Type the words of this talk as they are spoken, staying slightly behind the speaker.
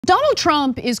Donald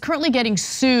Trump is currently getting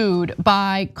sued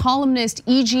by columnist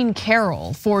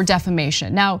Carroll for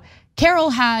defamation. Now,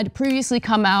 Carroll had previously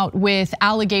come out with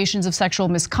allegations of sexual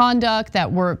misconduct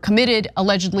that were committed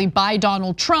allegedly by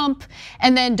Donald Trump.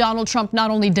 And then Donald Trump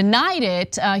not only denied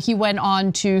it, he went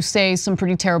on to say some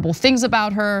pretty terrible things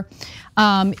about her,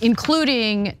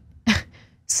 including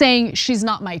saying she's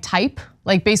not my type.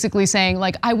 Like basically saying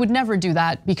like, I would never do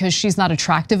that because she's not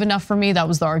attractive enough for me. That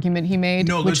was the argument he made.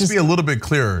 No, let's be a little bit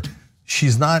clearer.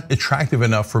 She's not attractive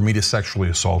enough for me to sexually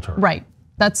assault her. Right,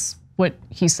 that's what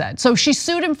he said. So she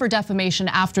sued him for defamation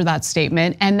after that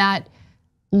statement, and that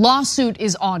lawsuit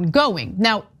is ongoing.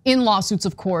 Now, in lawsuits,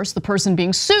 of course, the person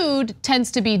being sued tends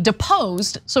to be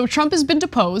deposed. So Trump has been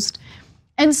deposed.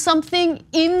 And something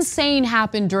insane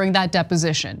happened during that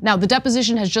deposition. Now, the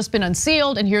deposition has just been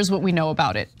unsealed, and here's what we know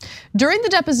about it. During the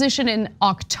deposition in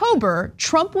October,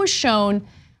 Trump was shown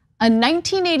a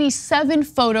 1987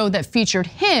 photo that featured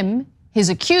him, his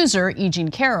accuser,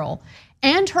 Carroll,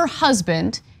 and her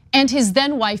husband, and his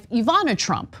then wife, Ivana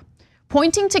Trump.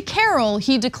 Pointing to Carroll,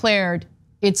 he declared,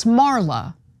 "It's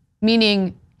Marla,"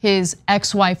 meaning his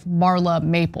ex-wife, Marla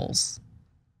Maples.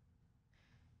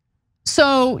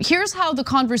 So here's how the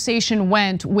conversation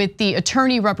went with the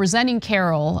attorney representing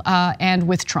Carroll and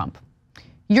with Trump.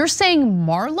 "You're saying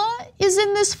Marla is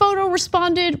in this photo,"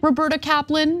 responded Roberta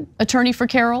Kaplan, attorney for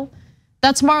Carroll.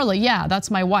 "That's Marla, yeah, that's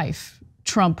my wife,"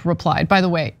 Trump replied. By the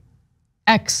way,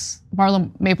 Marla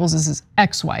Maples is his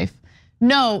ex-wife.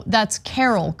 "No, that's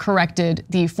Carroll," corrected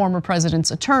the former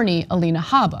president's attorney, Alina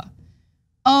Habba.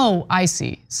 "Oh, I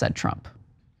see," said Trump.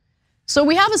 So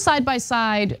we have a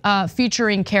side-by-side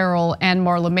featuring Carroll and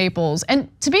Marla Maples. And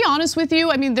to be honest with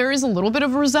you, I mean, there is a little bit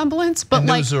of a resemblance, but and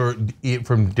those are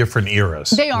from different eras.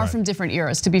 They are from different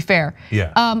eras, to be fair.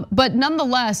 Yeah. But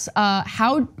nonetheless,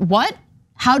 how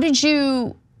did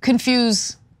you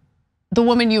confuse the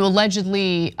woman you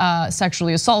allegedly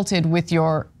sexually assaulted with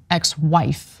your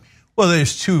ex-wife? Well,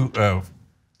 there's two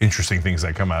interesting things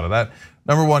that come out of that.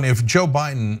 Number one, if Joe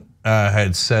Biden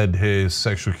had said his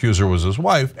sexual accuser was his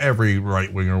wife, every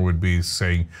right winger would be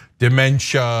saying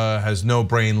dementia, has no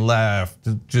brain left,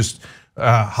 just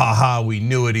haha, we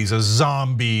knew it, he's a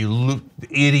zombie,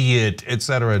 idiot,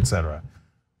 etc., etc.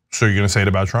 So you're gonna say it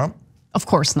about Trump? Of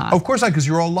course not. Of course not, because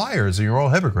you're all liars and you're all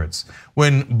hypocrites.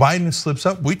 When Biden slips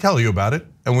up, we tell you about it,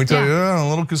 and we tell you a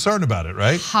little concerned about it,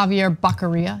 right? Javier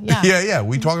Baccaria, yeah. Yeah,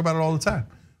 we talk about it all the time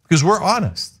because we're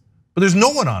honest. But there's no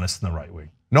one honest in the right wing,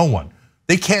 no one.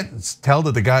 They can't tell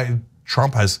that the guy,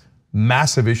 Trump, has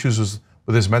massive issues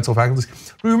with his mental faculties.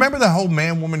 Remember the whole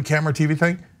man-woman camera TV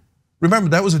thing? Remember,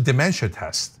 that was a dementia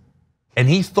test. And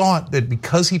he thought that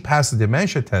because he passed the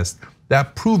dementia test,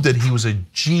 that proved that he was a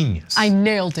genius. I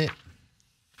nailed it.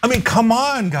 I mean, come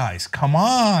on, guys, come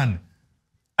on.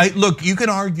 Look, you can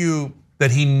argue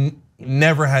that he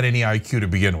never had any IQ to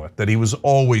begin with, that he was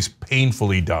always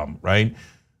painfully dumb, right?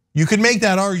 You can make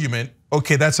that argument,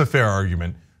 okay, that's a fair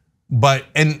argument. But,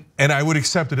 and I would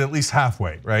accept it at least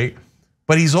halfway, right?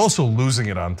 But he's also losing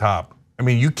it on top. I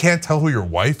mean, you can't tell who your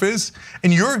wife is,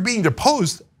 and you're being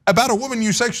deposed about a woman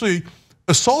you sexually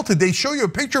assaulted. They show you a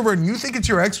picture of her and you think it's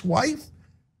your ex-wife?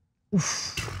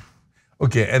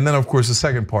 Okay, and then of course the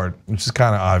second part, which is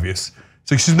kind of obvious.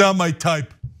 It's like, she's not my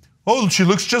type. Oh, she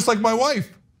looks just like my wife.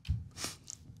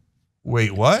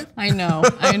 Wait, what? I know,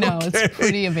 okay. It's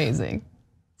pretty amazing.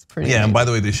 It's pretty amazing. And by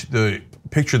the way, the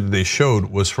picture that they showed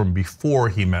was from before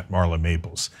he met Marla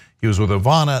Maples. He was with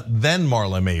Ivana, then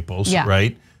Marla Maples,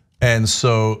 right? And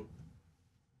so,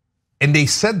 and they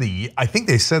said I think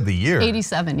they said the year.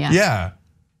 87, yeah. Yeah,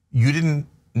 you didn't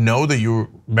know that you were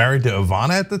married to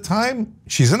Ivana at the time?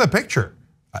 She's in the picture,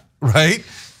 right?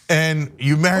 And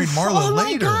you married Marla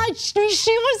later. Oh my God, she was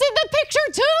in the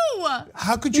picture too.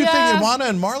 How could you think Ivana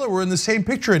and Marla were in the same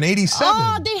picture in 87?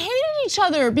 Oh, they hated each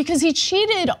other because he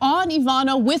cheated on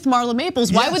Ivana with Marla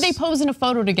Maples. Why would they pose in a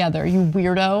photo together, you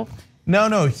weirdo?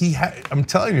 No, I'm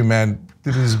telling you, man,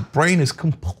 that his brain is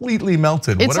completely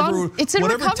melted. It's in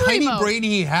whatever recovery tiny mode. brain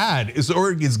he had is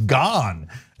gone.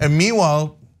 And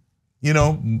meanwhile,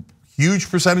 huge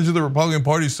percentage of the Republican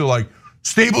Party is still like,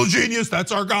 stable genius,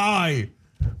 that's our guy.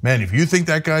 Man, if you think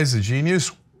that guy's a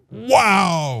genius,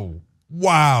 wow,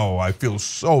 I feel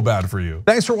so bad for you.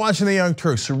 Thanks for watching The Young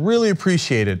Turks, really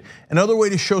appreciate it. Another way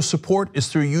to show support is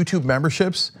through YouTube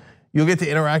memberships. You'll get to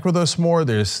interact with us more.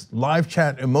 There's live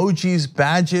chat emojis,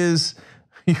 badges.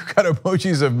 You've got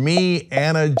emojis of me,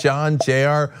 Anna, John,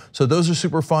 JR, so those are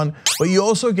super fun. But you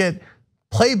also get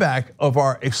playback of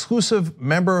our exclusive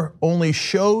member-only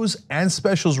shows and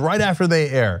specials right after they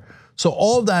air. So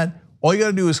all of that, all you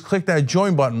gotta do is click that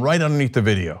join button right underneath the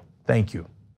video. Thank you.